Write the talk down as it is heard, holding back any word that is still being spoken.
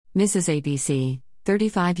Mrs. ABC,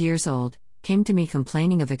 35 years old, came to me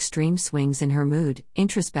complaining of extreme swings in her mood,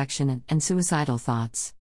 introspection, and suicidal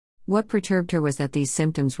thoughts. What perturbed her was that these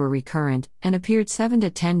symptoms were recurrent and appeared 7 to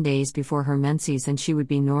 10 days before her menses, and she would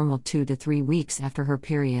be normal 2 to 3 weeks after her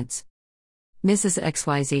periods. Mrs.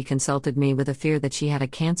 XYZ consulted me with a fear that she had a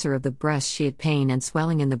cancer of the breast. She had pain and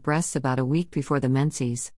swelling in the breasts about a week before the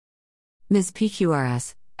menses. Ms.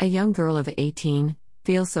 PQRS, a young girl of 18,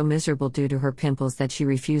 feels so miserable due to her pimples that she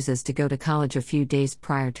refuses to go to college a few days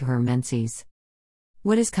prior to her menses.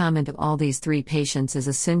 What is common to all these 3 patients is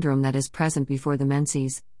a syndrome that is present before the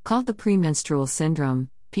menses, called the premenstrual syndrome,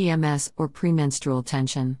 PMS, or premenstrual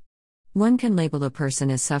tension. One can label a person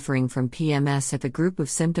as suffering from PMS if a group of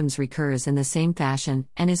symptoms recurs in the same fashion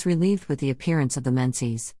and is relieved with the appearance of the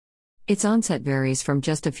menses. Its onset varies from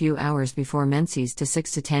just a few hours before menses to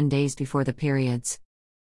 6 to 10 days before the periods.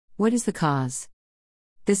 What is the cause?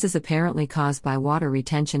 This is apparently caused by water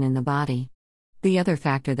retention in the body. The other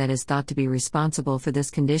factor that is thought to be responsible for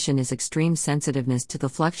this condition is extreme sensitiveness to the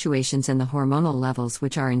fluctuations in the hormonal levels,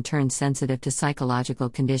 which are in turn sensitive to psychological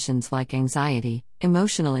conditions like anxiety,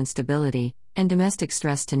 emotional instability, and domestic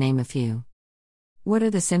stress, to name a few. What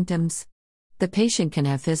are the symptoms? The patient can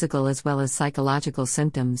have physical as well as psychological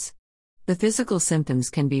symptoms. The physical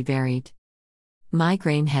symptoms can be varied: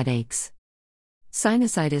 migraine headaches,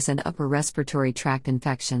 sinusitis and upper respiratory tract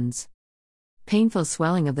infections, painful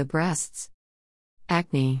swelling of the breasts,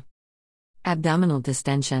 acne, abdominal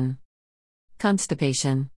distension,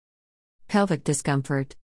 constipation, pelvic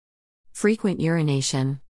discomfort, frequent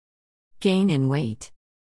urination, gain in weight.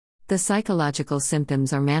 The psychological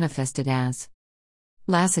symptoms are manifested as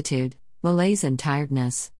lassitude, malaise and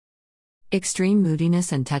tiredness, extreme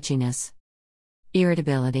moodiness and touchiness,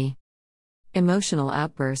 irritability, emotional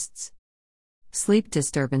outbursts, sleep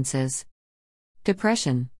disturbances,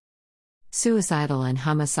 depression, suicidal and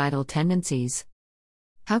homicidal tendencies.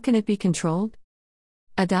 How can it be controlled?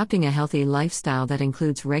 Adopting a healthy lifestyle that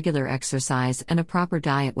includes regular exercise and a proper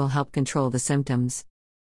diet will help control the symptoms.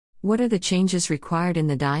 What are the changes required in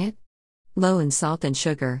the diet? Low in salt and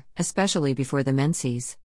sugar, especially before the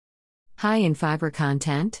menses. High in fiber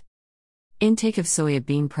content. Intake of soya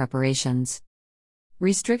bean preparations.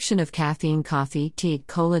 Restriction of caffeine, coffee, tea,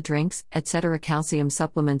 cola drinks, etc. Calcium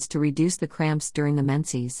supplements to reduce the cramps during the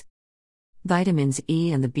menses. Vitamins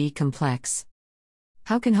E and the B complex.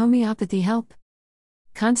 How can homeopathy help?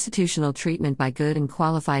 Constitutional treatment by good and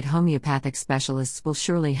qualified homeopathic specialists will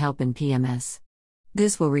surely help in PMS.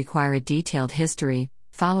 This will require a detailed history,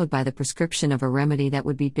 followed by the prescription of a remedy that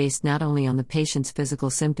would be based not only on the patient's physical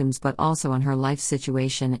symptoms but also on her life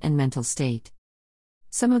situation and mental state.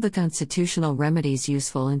 Some of the constitutional remedies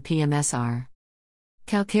useful in PMS are: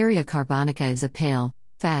 Calcarea carbonica is a pale,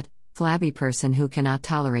 fat, flabby person who cannot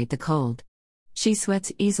tolerate the cold. She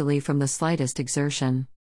sweats easily from the slightest exertion.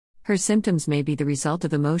 Her symptoms may be the result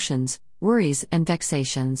of emotions, worries, and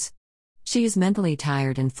vexations. She is mentally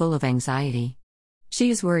tired and full of anxiety. She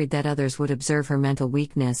is worried that others would observe her mental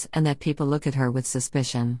weakness and that people look at her with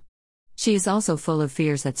suspicion. She is also full of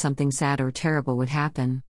fears that something sad or terrible would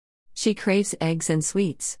happen. She craves eggs and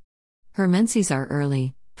sweets. Her menses are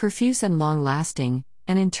early, profuse and long-lasting.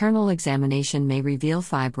 An internal examination may reveal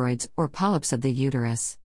fibroids or polyps of the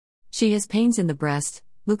uterus. She has pains in the breast,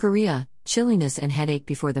 leukorrhea, chilliness and headache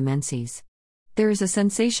before the menses. There is a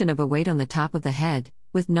sensation of a weight on the top of the head,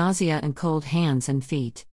 with nausea and cold hands and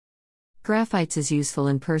feet. Graphites is useful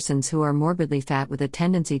in persons who are morbidly fat with a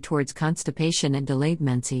tendency towards constipation and delayed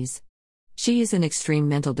menses. She is in extreme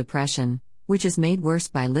mental depression, which is made worse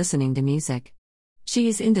by listening to music. She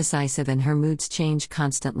is indecisive and her moods change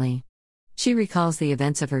constantly. She recalls the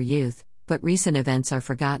events of her youth, but recent events are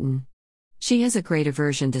forgotten. She has a great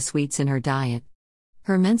aversion to sweets in her diet.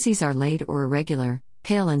 Her menses are late or irregular,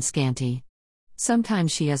 pale and scanty.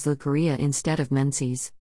 Sometimes she has leukorrhea instead of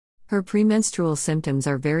menses. Her premenstrual symptoms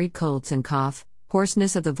are varied colds and cough,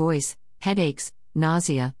 hoarseness of the voice, headaches,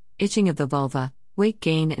 nausea, itching of the vulva, weight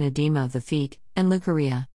gain and edema of the feet, and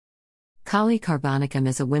leukorrhea. Kali carbonicum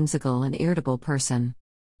is a whimsical and irritable person.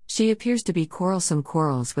 She appears to be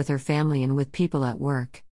quarrels with her family and with people at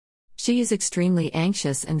work. She is extremely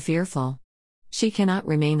anxious and fearful. She cannot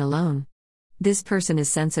remain alone. This person is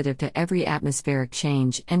sensitive to every atmospheric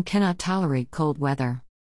change and cannot tolerate cold weather.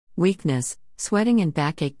 Weakness, sweating and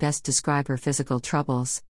backache best describe her physical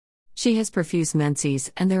troubles. She has profuse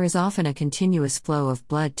menses and there is often a continuous flow of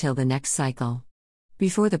blood till the next cycle.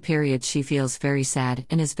 Before the period she feels very sad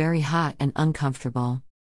and is very hot and uncomfortable.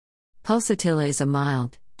 Pulsatilla is a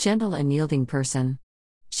mild, gentle and yielding person.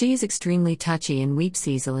 She is extremely touchy and weeps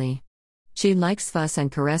easily. She likes fuss and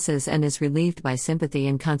caresses and is relieved by sympathy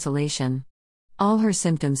and consolation. All her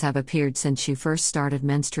symptoms have appeared since she first started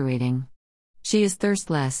menstruating. She is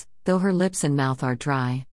thirstless, though her lips and mouth are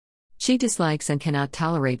dry. She dislikes and cannot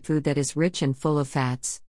tolerate food that is rich and full of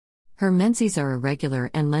fats. Her menses are irregular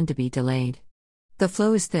and lend to be delayed. The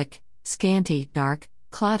flow is thick, scanty, dark,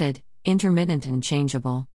 clotted, intermittent and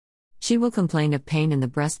changeable. She will complain of pain in the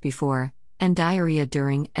breast before, and diarrhea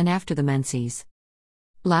during and after the menses.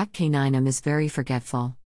 Lac caninum is very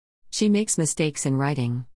forgetful. She makes mistakes in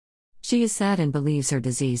writing. She is sad and believes her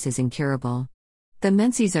disease is incurable. The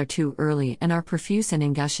menses are too early and are profuse and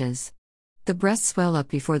in gushes. The breasts swell up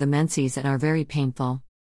before the menses and are very painful.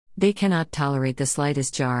 They cannot tolerate the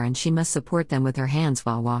slightest jar and she must support them with her hands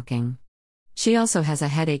while walking. She also has a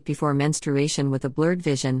headache before menstruation with a blurred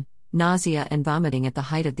vision, nausea and vomiting at the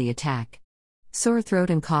height of the attack. Sore throat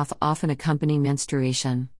and cough often accompany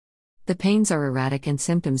menstruation. The pains are erratic and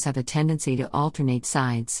symptoms have a tendency to alternate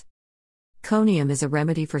sides. Conium is a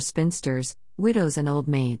remedy for spinsters, widows and old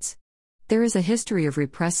maids. There is a history of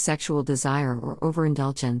repressed sexual desire or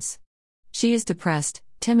overindulgence. She is depressed,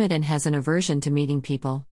 timid and has an aversion to meeting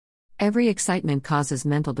people. Every excitement causes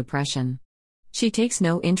mental depression. She takes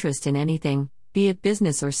no interest in anything, be it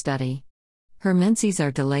business or study. Her menses are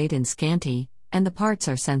delayed and scanty, and the parts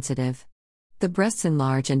are sensitive. The breasts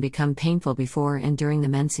enlarge and become painful before and during the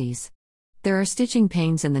menses. There are stitching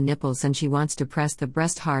pains in the nipples and she wants to press the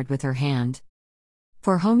breast hard with her hand.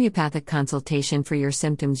 For homeopathic consultation for your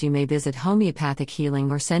symptoms you may visit Homeopathic Healing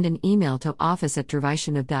or send an email to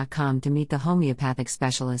office@drvaishnav.com to meet the homeopathic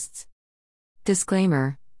specialists.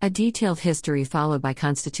 Disclaimer: a detailed history followed by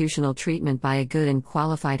constitutional treatment by a good and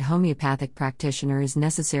qualified homeopathic practitioner is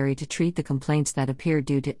necessary to treat the complaints that appear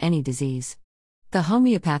due to any disease. The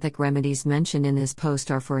homeopathic remedies mentioned in this post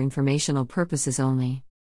are for informational purposes only.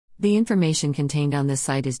 The information contained on this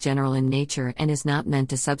site is general in nature and is not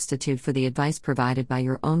meant to substitute for the advice provided by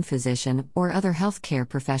your own physician or other healthcare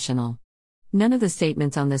professional. None of the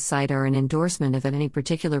statements on this site are an endorsement of any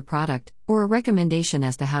particular product, or a recommendation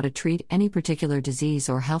as to how to treat any particular disease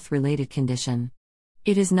or health-related condition.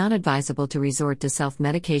 It is not advisable to resort to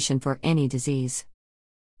self-medication for any disease.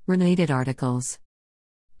 Related articles.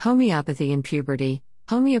 Homeopathy in puberty,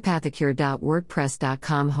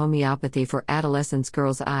 homeopathicure.wordpress.com. Homeopathy for adolescents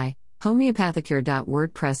girls I,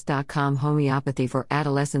 homeopathicure.wordpress.com. Homeopathy for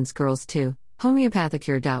adolescents girls 2,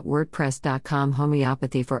 homeopathicure.wordpress.com.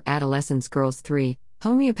 Homeopathy for adolescents girls 3,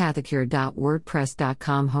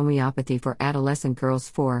 homeopathicure.wordpress.com. Homeopathy for adolescent girls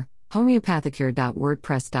 4,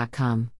 homeopathicure.wordpress.com.